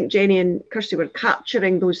 And I think Jenny and Kirsty were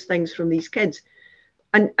capturing those things from these kids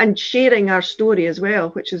and sharing our story as well,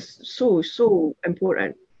 which is so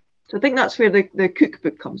important. So I think that's where the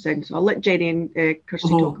cookbook comes in. So I'll let Jenny and Kirsty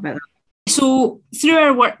talk about that. So through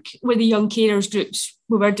our work with the young carers groups,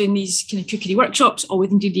 we were doing these kind of cookery workshops, all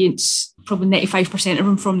with ingredients probably 95% of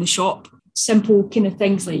them from the shop. Simple kind of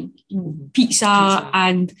things like pizza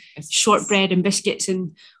and shortbread and biscuits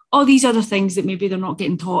and all these other things that maybe they're not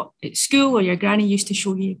getting taught at school or your granny used to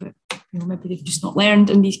show you, but maybe they've just not learned,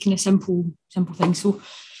 and these kind of simple things. So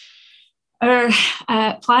our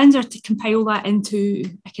plans are to compile that into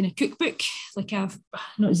a kind of cookbook, like a,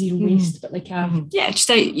 not zero waste, but like just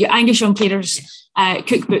your Angus Young Carers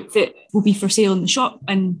cookbook that will be for sale in the shop,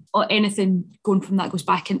 and anything going from that goes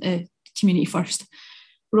back into Community First.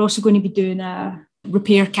 We're also going to be doing a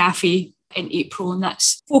repair cafe in April, and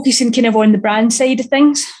that's focusing kind of on the brand side of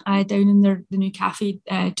things down in the new cafe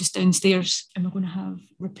just downstairs, and we're going to have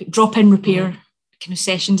drop-in repair kind of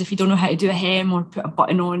sessions if you don't know how to do a hem or put a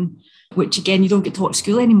button on, which again you don't get taught at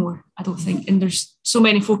school anymore, I don't think, and there's so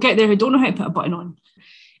many folk out there who don't know how to put a button on,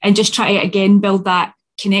 and just try to again build that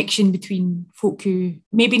connection between folk who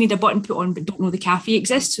maybe need a button put on but don't know the cafe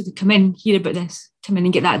exists, so they come in, hear about this, come in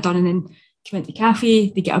and get that done, and then come into the cafe,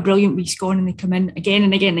 they get a brilliant wee scone, and they come in again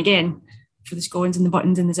and again and again for the scones and the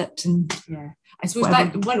buttons and the zips. And I suppose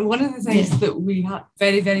that one of the things that we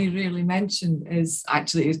very, very rarely mention is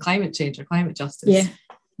climate change or climate justice.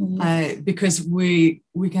 Because we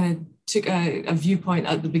kind of took a viewpoint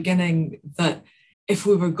at the beginning that if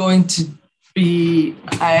we were going to be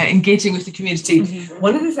engaging with the community,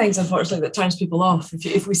 one of the things, unfortunately, that turns people off,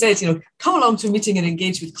 if we said, come along to a meeting and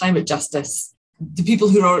engage with climate justice, the people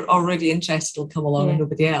who are already interested will come along and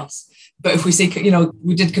nobody else. But if we say,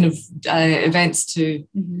 we did kind of events to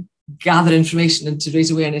gather information and to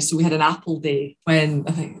raise awareness. So we had an apple day and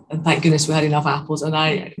thank goodness we had enough apples. And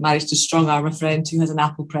I managed to strong arm a friend who has an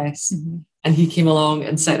apple press. And he came along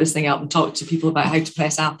and set this thing up and talked to people about how to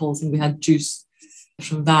press apples. And we had juice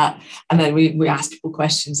from that. And then we asked people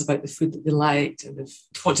questions about the food that they liked and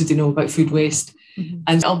what did they know about food waste.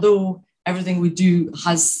 And although everything we do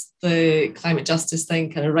has the climate justice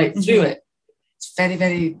thing kind of right through it, it's very,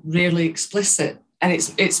 very rarely explicit. And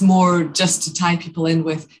it's more just to tie people in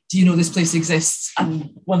with, do you know this place exists?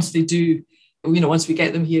 And once they do, once we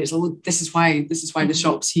get them here, it's this is why the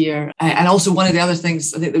shop's here. And also one of the other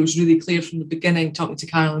things I think that was really clear from the beginning, talking to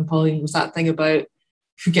Carol and Pauline, was that thing about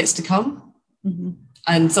who gets to come.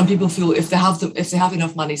 And some people feel if they have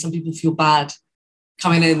enough money, some people feel bad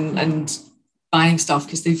coming in and buying stuff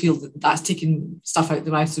because they feel that's taking stuff out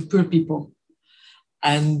the mouths of poor people.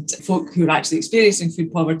 And folk who are actually experiencing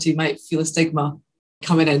food poverty might feel a stigma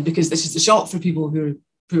coming in because this is the shop for people who are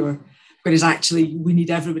poor, whereas actually we need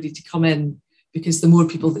everybody to come in because the more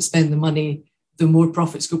people that spend the money, the more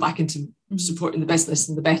profits go back into supporting the business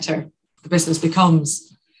and the better the business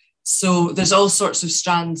becomes. So there's all sorts of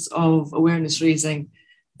strands of awareness raising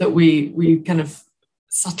that we kind of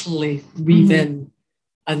subtly weave in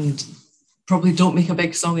and probably don't make a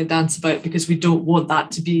big song and dance about because we don't want that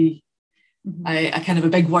to be a kind of a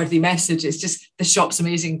big worthy message. It's just the shop's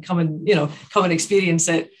amazing, come and experience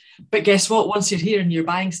it. But guess what? Once you're here and you're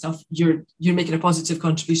buying stuff, you're making a positive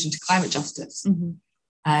contribution to climate justice.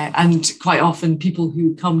 And quite often people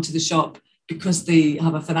who come to the shop because they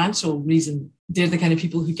have a financial reason, they're the kind of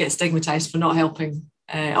people who get stigmatized for not helping,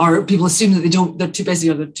 or people assume that they're too busy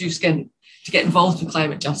or they're too skint to get involved with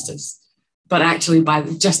climate justice. But actually by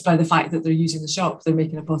the fact that they're using the shop, they're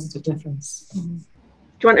making a positive difference.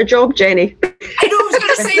 Do you want a job, Jenny? I know, I was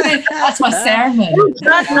going to say that's my sermon.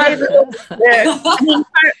 I mean,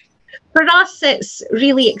 for us, it's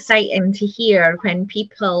really exciting to hear when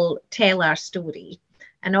people tell our story.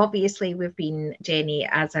 And obviously, we've been, Jenny,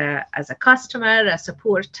 as a customer, a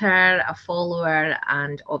supporter, a follower,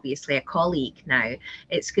 and obviously a colleague now.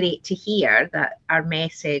 It's great to hear that our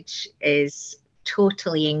message is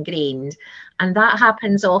totally ingrained, and that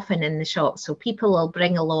happens often in the shop. So people will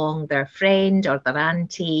bring along their friend or their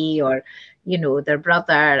auntie or their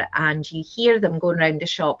brother, and you hear them going around the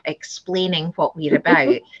shop explaining what we're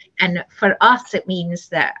about. And for us it means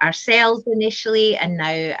that ourselves initially and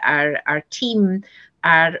now our team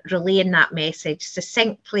are relaying that message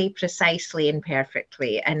succinctly, precisely and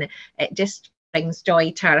perfectly, and it just brings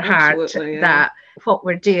joy to our heart that what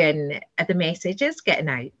we're doing, the message is getting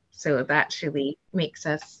out. So that really makes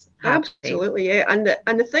us happy. Absolutely, yeah.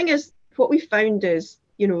 And the thing is, what we found is,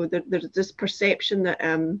 there's this perception that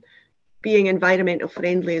being environmental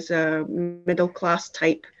friendly is a middle class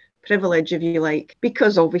type privilege, if you like,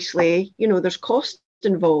 because obviously, there's cost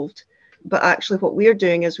involved. But actually what we're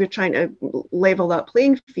doing is we're trying to level that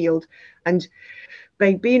playing field. And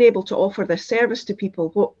by being able to offer this service to people,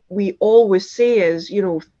 what we always say is,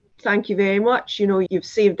 thank you very much. You've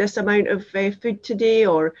saved this amount of food today,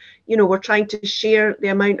 or, we're trying to share the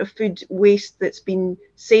amount of food waste that's been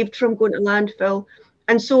saved from going to landfill.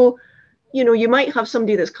 And so you know, you might have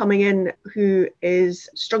somebody that's coming in who is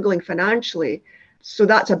struggling financially. So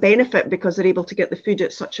that's a benefit because they're able to get the food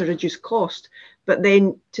at such a reduced cost. But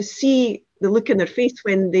then to see the look in their face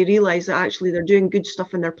when they realise that actually they're doing good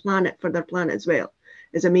stuff in their planet, for their planet as well,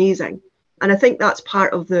 is amazing. And I think that's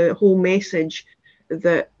part of the whole message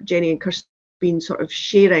that Jenny and Kirsty have been sort of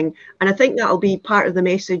sharing. And I think that'll be part of the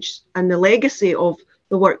message and the legacy of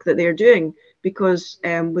the work that they're doing, because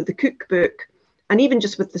with the cookbook, and even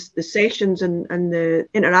just with the sessions and the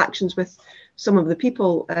interactions with some of the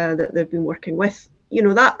people that they've been working with, you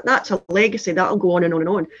know, that's a legacy that'll go on and on and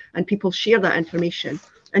on, and people share that information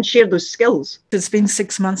and share those skills. It's been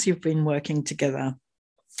 6 months you've been working together,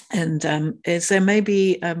 and is there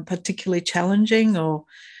maybe a particularly challenging or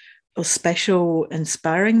special,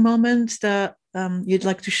 inspiring moment that you'd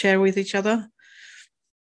like to share with each other?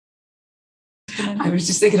 I was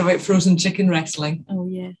just thinking about frozen chicken wrestling. Oh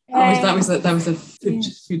yeah, that was a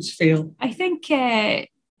food fail. I think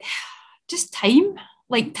just time.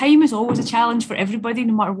 Like, time is always a challenge for everybody,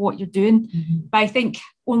 no matter what you're doing. Mm-hmm. But I think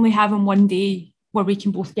only having one day where we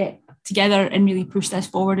can both get together and really push this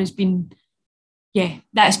forward has been,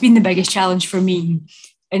 that's been the biggest challenge for me.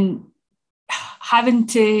 And having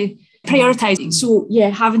to prioritise. So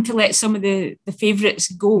having to let some of the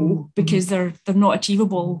favourites go because they're not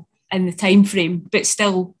achievable in the time frame, but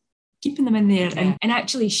still keeping them in there and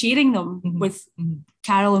actually sharing them with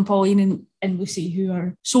Carol and Pauline and Lucy, who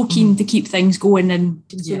are so keen to keep things going, and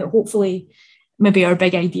so that hopefully maybe our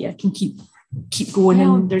big idea can keep going,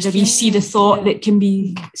 and there's a wee seed of thought that can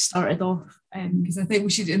be started off. Because I think we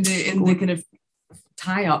should, in the kind of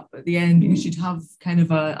tie up at the end, we should have kind of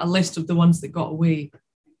a list of the ones that got away.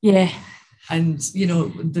 Yeah. And, you know,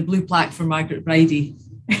 the blue plaque for Margaret Bridie,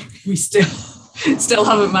 we still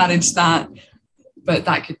haven't managed that. But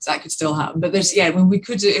that could still happen. But there's when we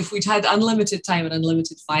could, if we'd had unlimited time and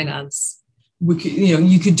unlimited finance, we could, you know,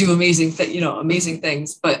 you could do amazing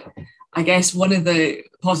things. But I guess one of the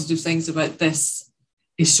positive things about this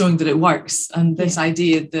is showing that it works, and this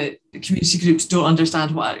idea that community groups don't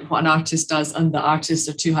understand what an artist does, and that artists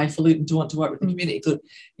are too highfalutin to want to work with the community. So,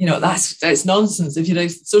 you know, that's nonsense. If you're a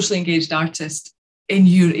socially engaged artist in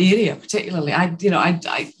your area, particularly,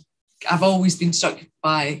 I've always been struck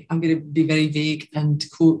by, I'm going to be very vague and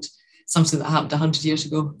quote something that happened 100 years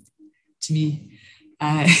ago to me.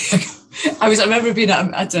 I remember being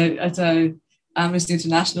at a Amnesty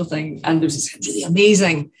International thing, and there was this really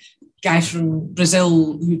amazing guy from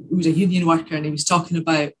Brazil who was a union worker, and he was talking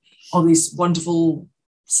about all these wonderful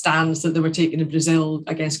stands that they were taking in Brazil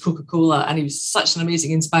against Coca-Cola, and he was such an amazing,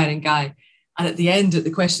 inspiring guy. And at the end, at the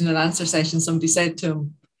question and answer session, somebody said to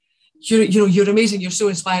him, you're amazing, you're so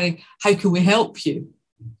inspiring, how can we help you?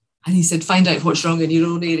 And he said, find out what's wrong in your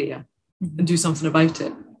own area and do something about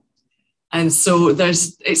it. And so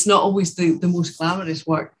it's not always the most glamorous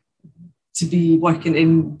work to be working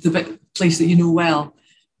in the place that you know well,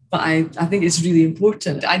 but I think it's really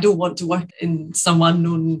important. I don't want to work in some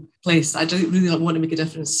unknown place. I don't really want to make a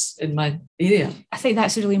difference in my area. I think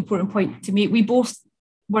that's a really important point to make. We both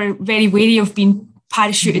were very wary of being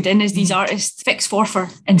parachuted in as these artists fix forfeit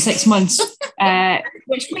in 6 months.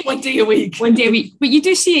 Which one day a week. But you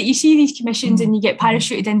do see it. You see these commissions and you get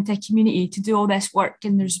parachuted into a community to do all this work,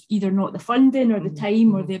 and there's either not the funding or the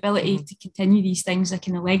time or the ability to continue these things, like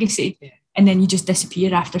in a legacy. And then you just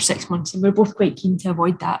disappear after 6 months. And we're both quite keen to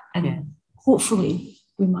avoid that. And hopefully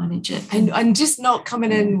we manage it. And just not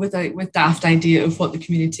coming in with daft idea of what the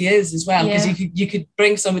community is as well. Because you could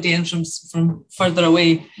bring somebody in from further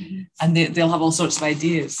away and they'll have all sorts of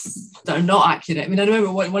ideas that are not accurate. I mean, I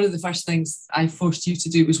remember one of the first things I forced you to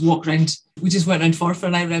do was walk around. We just went around Forfar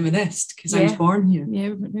and I reminisced because I was born here. Yeah,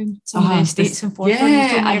 we went around some of the estates in Forfar and you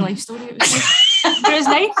told me your life story. It was nice. It was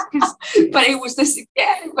nice. But it was this,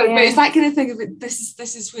 but it's that kind of thing of it.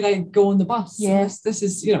 This is where I go on the bus. Yeah. This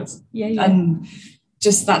is, you know, and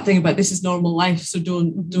just that thing about this is normal life, so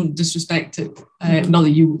don't disrespect it. Not that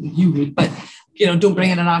you would, but you know, don't bring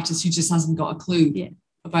in an artist who just hasn't got a clue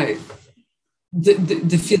about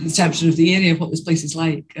the temperature of the area, what this place is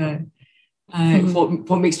like,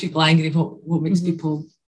 what makes people angry, what makes people,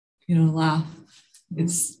 you know, laugh.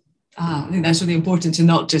 It's I think that's really important, to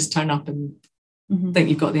not just turn up and think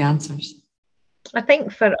you've got the answers. I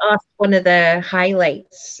think for us, one of the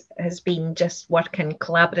highlights has been just working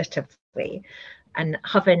collaboratively and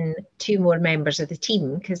having 2 more members of the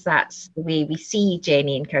team, because that's the way we see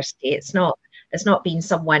Jenny and Kirsty. It's not been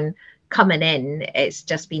someone coming in, it's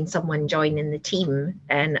just been someone joining the team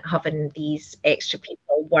and having these extra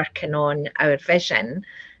people working on our vision.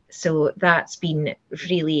 So that's been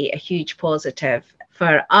really a huge positive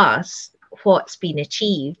for us what's been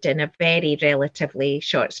achieved in a very relatively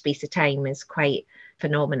short space of time is quite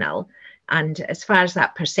phenomenal. And as far as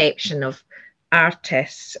that perception of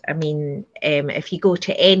artists, I mean, if you go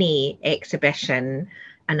to any exhibition,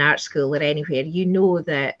 an art school or anywhere, you know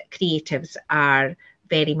that creatives are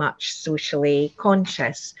very much socially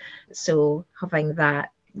conscious. So having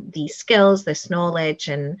these skills, this knowledge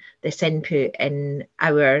and this input in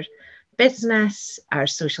our business, our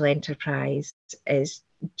social enterprise, is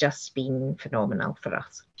just been phenomenal for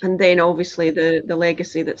us. And then obviously the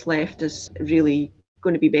legacy that's left is really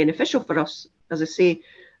going to be beneficial for us. As I say,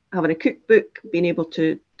 having a cookbook, being able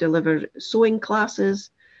to deliver sewing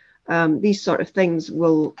classes, these sort of things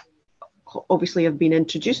will obviously have been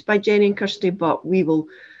introduced by Jenny and Kirsty, but we will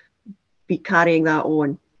be carrying that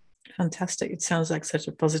on. Fantastic. It sounds like such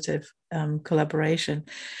a positive collaboration.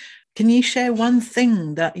 Can you share one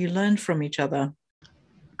thing that you learned from each other?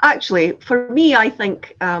 Actually, for me, I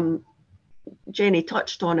think Jenny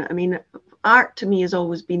touched on it. I mean, art to me has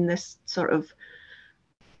always been this sort of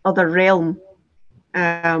other realm.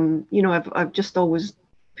 I've just always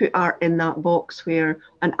put art in that box where,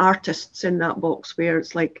 and artists in that box where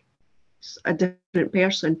it's like a different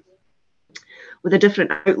person with a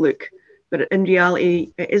different outlook. But in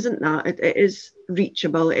reality, it isn't that. It is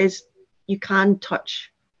reachable. It is, you can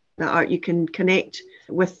touch the art. You can connect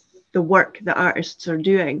with the work that artists are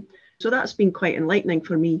doing. So that's been quite enlightening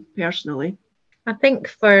for me personally. I think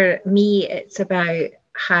for me, it's about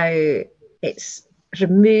how it's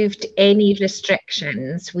removed any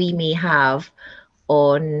restrictions we may have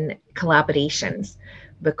on collaborations,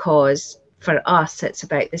 because for us, it's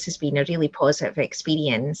about, this has been a really positive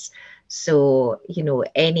experience. So,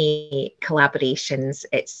 any collaborations,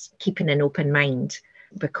 it's keeping an open mind,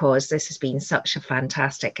 because this has been such a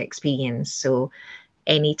fantastic experience. So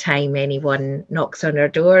anytime anyone knocks on our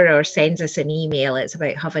door or sends us an email, it's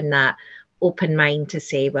about having that open mind to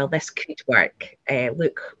say, well, this could work.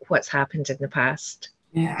 Look what's happened in the past.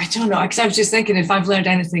 Yeah, I don't know, because I was just thinking, if I've learned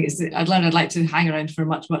anything, it's that I'd like to hang around for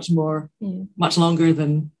much more, much longer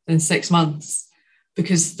than 6 months,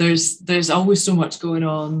 because there's always so much going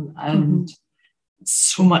on and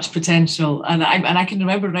so much potential. And I can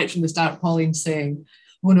remember right from the start, Pauline saying,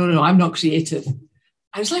 "Oh no, I'm not creative."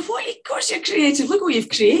 I was like, "What? Of course you're creative. Look what you've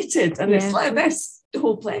created." And it's like this, the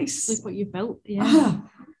whole place. Look what you've built. Yeah.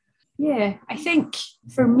 Yeah, I think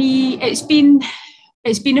for me, it's been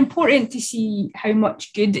important to see how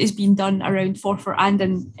much good is being done around Forfar and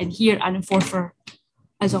in here and in Forfar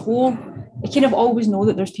as a whole. I kind of always know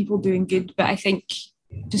that there's people doing good, but I think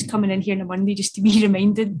just coming in here on a Monday just to be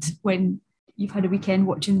reminded when you've had a weekend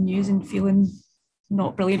watching the news and feeling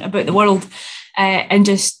not brilliant about the world, and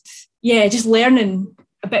just learning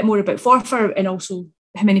a bit more about Forfar, and also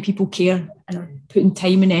how many people care and are putting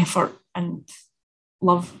time and effort and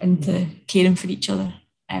love into caring for each other.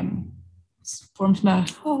 Forms my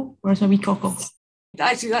wee cockle.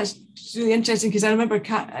 Actually, that's really interesting, because I remember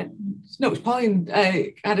Pauline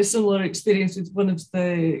had a similar experience with one of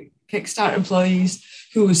the Kickstart employees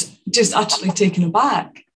who was just utterly taken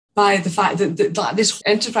aback by the fact that this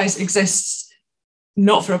enterprise exists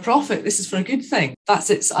not for a profit. This is for a good thing. That's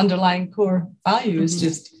its underlying core value, is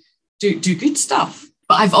just do good stuff.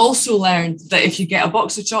 But I've also learned that if you get a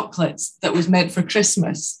box of chocolates that was meant for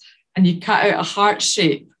Christmas and you cut out a heart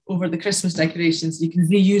shape over the Christmas decorations, you can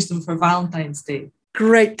reuse them for Valentine's Day.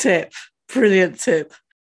 Great tip. Brilliant tip.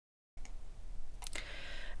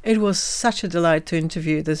 It was such a delight to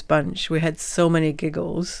interview this bunch. We had so many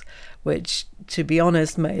giggles, which, to be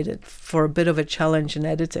honest, made it for a bit of a challenge in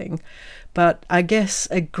editing. But I guess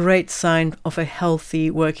a great sign of a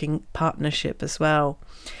healthy working partnership as well.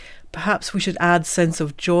 Perhaps we should add sense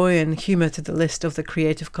of joy and humour to the list of the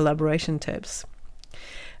creative collaboration tips.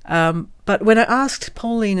 But when I asked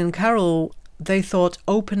Pauline and Carol, they thought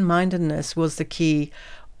open-mindedness was the key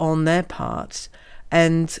on their part.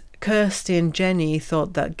 And Kirsty and Jenny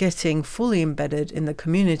thought that getting fully embedded in the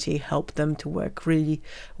community helped them to work really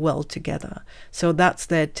well together. So that's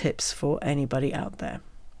their tips for anybody out there.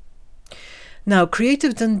 Now,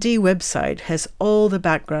 Creative Dundee website has all the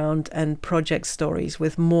background and project stories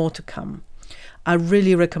with more to come. I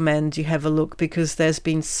really recommend you have a look, because there's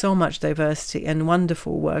been so much diversity and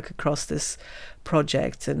wonderful work across this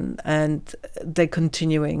project, and they're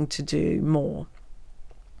continuing to do more.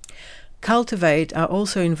 Cultivate are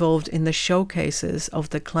also involved in the showcases of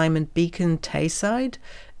the Climate Beacon Tayside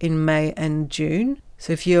in May and June.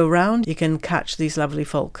 So if you're around, you can catch these lovely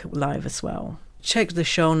folk live as well. Check the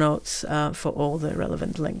show notes for all the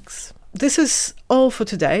relevant links. This is all for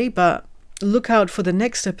today, but look out for the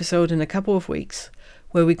next episode in a couple of weeks,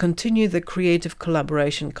 where we continue the creative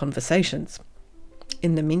collaboration conversations.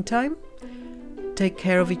 In the meantime, take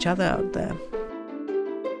care of each other out there.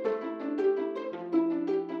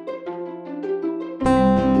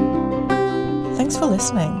 Thanks for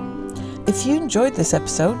listening. If you enjoyed this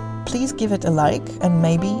episode, please give it a like and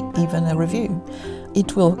maybe even a review.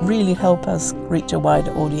 It will really help us reach a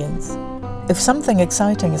wider audience. If something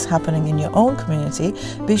exciting is happening in your own community,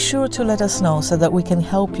 be sure to let us know so that we can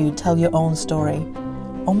help you tell your own story.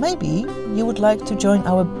 Or maybe you would like to join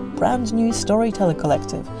our brand new Storyteller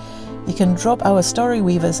Collective. You can drop our Story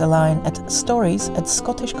Weavers a line at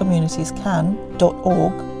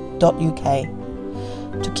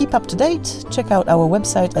stories@scottishcommunitiescan.org.uk. To keep up to date, check out our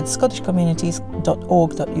website at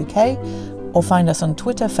scottishcommunities.org.uk or find us on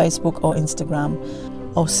Twitter, Facebook or Instagram,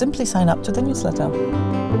 or simply sign up to the newsletter.